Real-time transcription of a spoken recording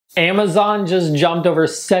Amazon just jumped over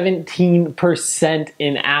 17%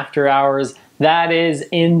 in after hours. That is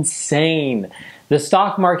insane. The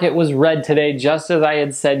stock market was red today, just as I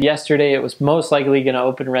had said yesterday. It was most likely going to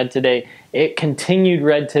open red today. It continued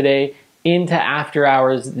red today into after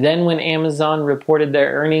hours. Then when Amazon reported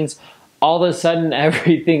their earnings, all of a sudden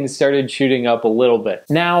everything started shooting up a little bit.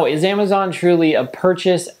 Now, is Amazon truly a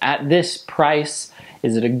purchase at this price?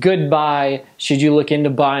 Is it a good buy? Should you look into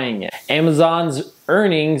buying it? Amazon's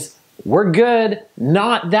earnings were good,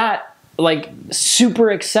 not that like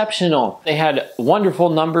super exceptional. They had wonderful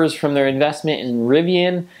numbers from their investment in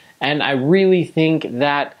Rivian, and I really think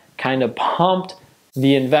that kind of pumped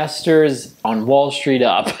the investors on Wall Street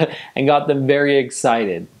up and got them very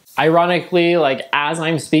excited. Ironically, like as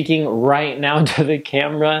I'm speaking right now to the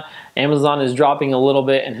camera, Amazon is dropping a little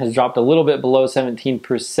bit and has dropped a little bit below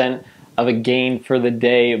 17% of a gain for the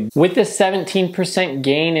day. With the 17%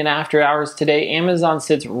 gain in after hours today, Amazon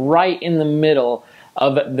sits right in the middle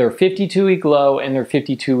of their 52-week low and their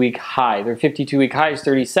 52-week high. Their 52-week high is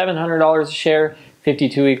 $3,700 a share,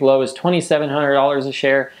 52-week low is $2,700 a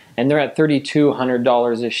share, and they're at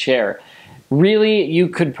 $3,200 a share. Really, you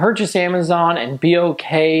could purchase Amazon and be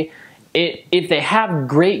okay. If they have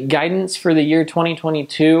great guidance for the year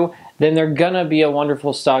 2022, then they're gonna be a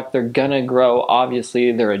wonderful stock. They're gonna grow.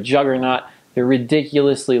 Obviously, they're a juggernaut. They're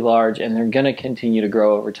ridiculously large, and they're gonna continue to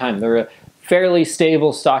grow over time. They're a fairly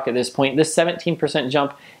stable stock at this point. This 17%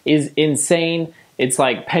 jump is insane. It's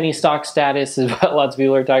like penny stock status is what lots of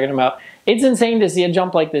people are talking about. It's insane to see a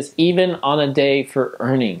jump like this even on a day for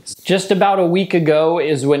earnings. Just about a week ago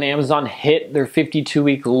is when Amazon hit their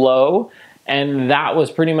 52-week low, and that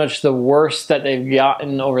was pretty much the worst that they've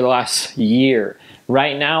gotten over the last year.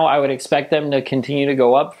 Right now, I would expect them to continue to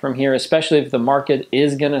go up from here, especially if the market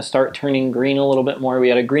is gonna start turning green a little bit more. We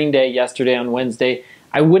had a green day yesterday on Wednesday.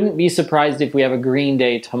 I wouldn't be surprised if we have a green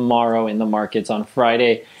day tomorrow in the markets on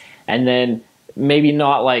Friday, and then maybe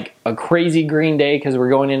not like a crazy green day because we're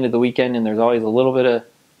going into the weekend and there's always a little bit of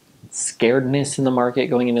scaredness in the market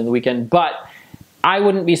going into the weekend, but I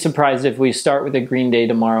wouldn't be surprised if we start with a green day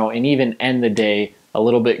tomorrow and even end the day a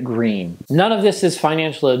little bit green. None of this is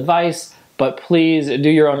financial advice, but please do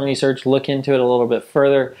your own research, look into it a little bit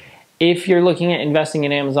further. If you're looking at investing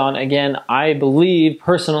in Amazon, again, I believe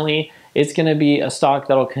personally it's gonna be a stock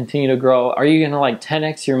that'll continue to grow. Are you gonna like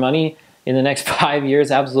 10x your money in the next 5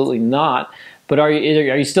 years? Absolutely not. But are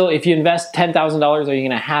you still, if you invest $10,000, are you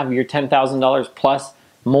gonna have your $10,000 plus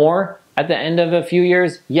more at the end of a few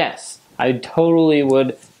years? Yes, I totally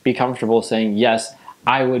would be comfortable saying yes,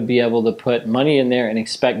 I would be able to put money in there and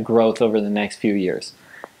expect growth over the next few years.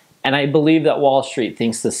 And I believe that Wall Street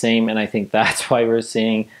thinks the same, and I think that's why we're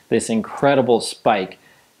seeing this incredible spike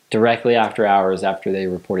directly after hours after they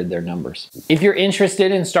reported their numbers. If you're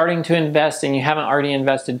interested in starting to invest and you haven't already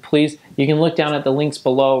invested, please, you can look down at the links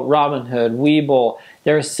below, Robinhood, Webull.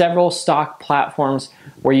 There are several stock platforms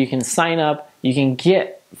where you can sign up, you can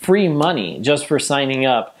get free money just for signing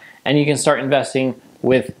up, and you can start investing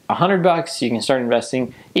with $100, you can start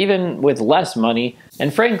investing even with less money.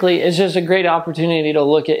 And frankly, it's just a great opportunity to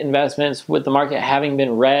look at investments with the market having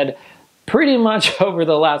been red pretty much over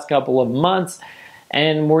the last couple of months.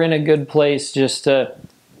 And we're in a good place just to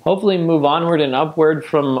hopefully move onward and upward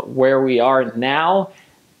from where we are now.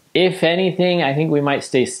 If anything, I think we might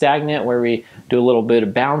stay stagnant where we do a little bit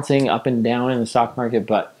of bouncing up and down in the stock market.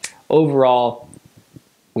 But overall,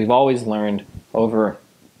 we've always learned over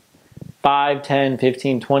 5, 10,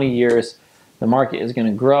 15, 20 years, the market is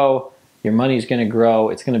gonna grow, your money is gonna grow,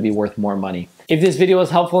 it's gonna be worth more money. If this video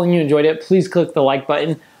was helpful and you enjoyed it, please click the like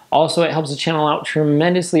button. Also, it helps the channel out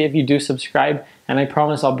tremendously if you do subscribe, and I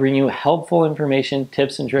promise I'll bring you helpful information,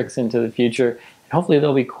 tips, and tricks into the future. And hopefully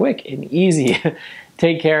they'll be quick and easy.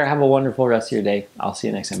 Take care, have a wonderful rest of your day. I'll see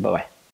you next time, bye-bye.